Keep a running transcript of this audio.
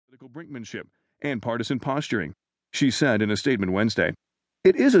political brinkmanship and partisan posturing, she said in a statement Wednesday.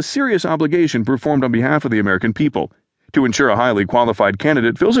 It is a serious obligation performed on behalf of the American people to ensure a highly qualified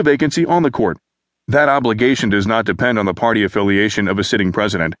candidate fills a vacancy on the court. That obligation does not depend on the party affiliation of a sitting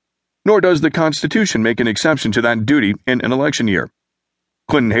president, nor does the Constitution make an exception to that duty in an election year.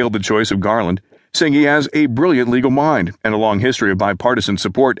 Clinton hailed the choice of Garland, saying he has a brilliant legal mind and a long history of bipartisan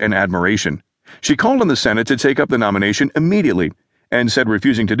support and admiration. She called on the Senate to take up the nomination immediately and said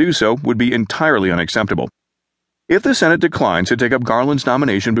refusing to do so would be entirely unacceptable. If the Senate declines to take up Garland's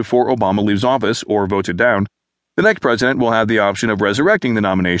nomination before Obama leaves office or votes it down, the next president will have the option of resurrecting the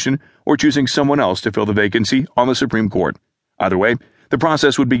nomination or choosing someone else to fill the vacancy on the Supreme Court. Either way, the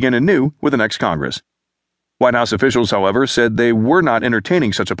process would begin anew with the next Congress. White House officials, however, said they were not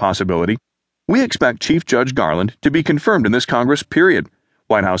entertaining such a possibility. We expect Chief Judge Garland to be confirmed in this Congress, period,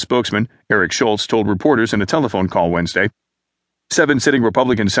 White House spokesman Eric Schultz told reporters in a telephone call Wednesday. 7 sitting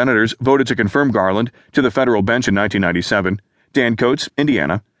Republican senators voted to confirm Garland to the federal bench in 1997: Dan Coats,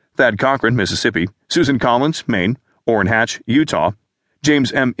 Indiana; Thad Cochran, Mississippi; Susan Collins, Maine; Orrin Hatch, Utah;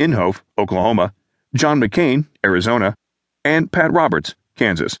 James M. Inhofe, Oklahoma; John McCain, Arizona; and Pat Roberts,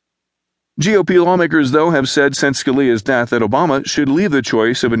 Kansas. GOP lawmakers, though, have said since Scalia's death that Obama should leave the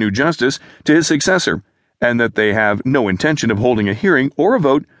choice of a new justice to his successor, and that they have no intention of holding a hearing or a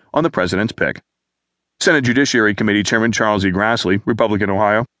vote on the president's pick. Senate Judiciary Committee Chairman Charles E. Grassley, Republican,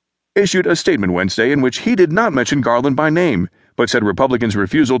 Ohio, issued a statement Wednesday in which he did not mention Garland by name, but said Republicans'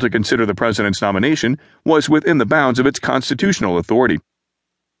 refusal to consider the president's nomination was within the bounds of its constitutional authority.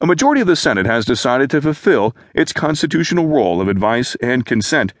 A majority of the Senate has decided to fulfill its constitutional role of advice and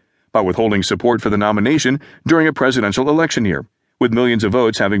consent by withholding support for the nomination during a presidential election year, with millions of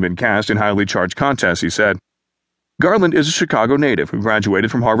votes having been cast in highly charged contests, he said. Garland is a Chicago native who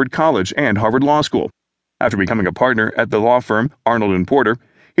graduated from Harvard College and Harvard Law School. After becoming a partner at the law firm Arnold & Porter,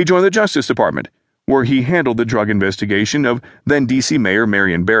 he joined the Justice Department, where he handled the drug investigation of then D.C. Mayor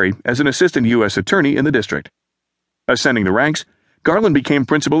Marion Barry as an assistant U.S. attorney in the district. Ascending the ranks, Garland became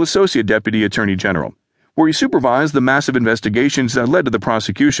Principal Associate Deputy Attorney General, where he supervised the massive investigations that led to the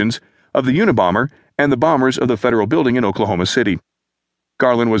prosecutions of the Unabomber and the bombers of the federal building in Oklahoma City.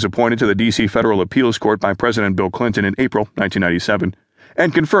 Garland was appointed to the D.C. Federal Appeals Court by President Bill Clinton in April 1997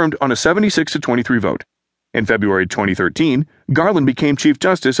 and confirmed on a 76-23 vote. In February 2013, Garland became Chief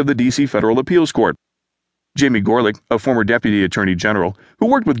Justice of the D.C. Federal Appeals Court. Jamie Gorelick, a former Deputy Attorney General who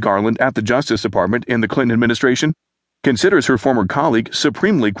worked with Garland at the Justice Department in the Clinton administration, considers her former colleague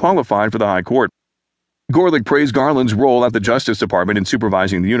supremely qualified for the High Court. Gorelick praised Garland's role at the Justice Department in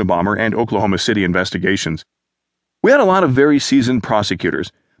supervising the Unabomber and Oklahoma City investigations. We had a lot of very seasoned prosecutors,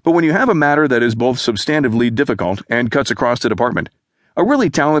 but when you have a matter that is both substantively difficult and cuts across the department, a really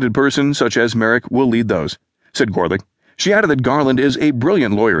talented person such as Merrick will lead those, said Gorelick. She added that Garland is a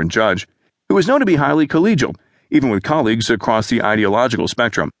brilliant lawyer and judge, who is known to be highly collegial, even with colleagues across the ideological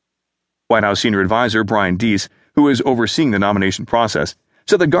spectrum. White House senior advisor Brian Deese, who is overseeing the nomination process,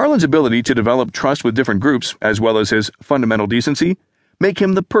 said that Garland's ability to develop trust with different groups, as well as his fundamental decency, make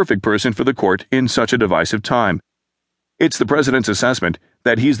him the perfect person for the court in such a divisive time. It's the president's assessment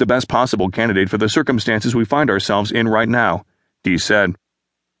that he's the best possible candidate for the circumstances we find ourselves in right now, Deese said.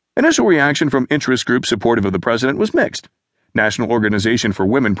 Initial reaction from interest groups supportive of the president was mixed. National Organization for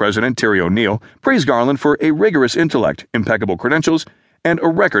Women President Terry O'Neill praised Garland for a rigorous intellect, impeccable credentials, and a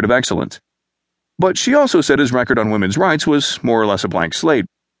record of excellence. But she also said his record on women's rights was more or less a blank slate.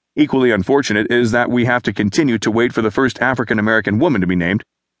 Equally unfortunate is that we have to continue to wait for the first African American woman to be named.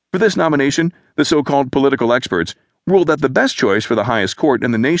 For this nomination, the so-called political experts ruled that the best choice for the highest court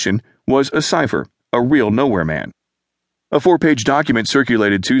in the nation was a cipher, a real nowhere man. A 4-page document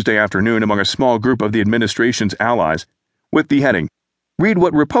circulated Tuesday afternoon among a small group of the administration's allies, with the heading, "Read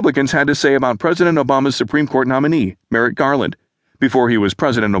what Republicans had to say about President Obama's Supreme Court nominee, Merrick Garland, before he was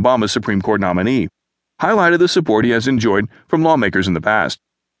President Obama's Supreme Court nominee," highlighted the support he has enjoyed from lawmakers in the past.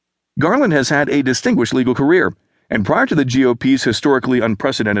 Garland has had a distinguished legal career, and prior to the GOP's historically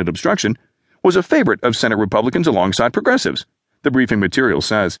unprecedented obstruction, was a favorite of Senate Republicans alongside progressives, the briefing material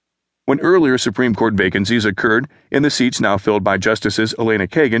says. When earlier Supreme Court vacancies occurred in the seats now filled by Justices Elena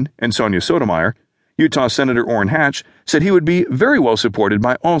Kagan and Sonia Sotomayor, Utah Senator Orrin Hatch said he would be very well supported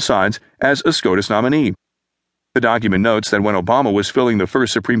by all sides as a SCOTUS nominee. The document notes that when Obama was filling the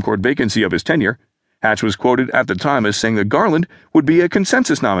first Supreme Court vacancy of his tenure, Hatch was quoted at the time as saying that Garland would be a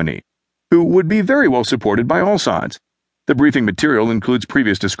consensus nominee, who would be very well supported by all sides. The briefing material includes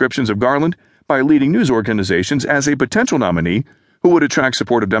previous descriptions of Garland by leading news organizations as a potential nominee who would attract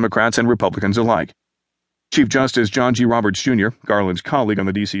support of Democrats and Republicans alike. Chief Justice John G. Roberts Jr., Garland's colleague on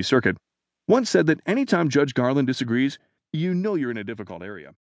the D.C. Circuit, once said that anytime Judge Garland disagrees, you know you're in a difficult area.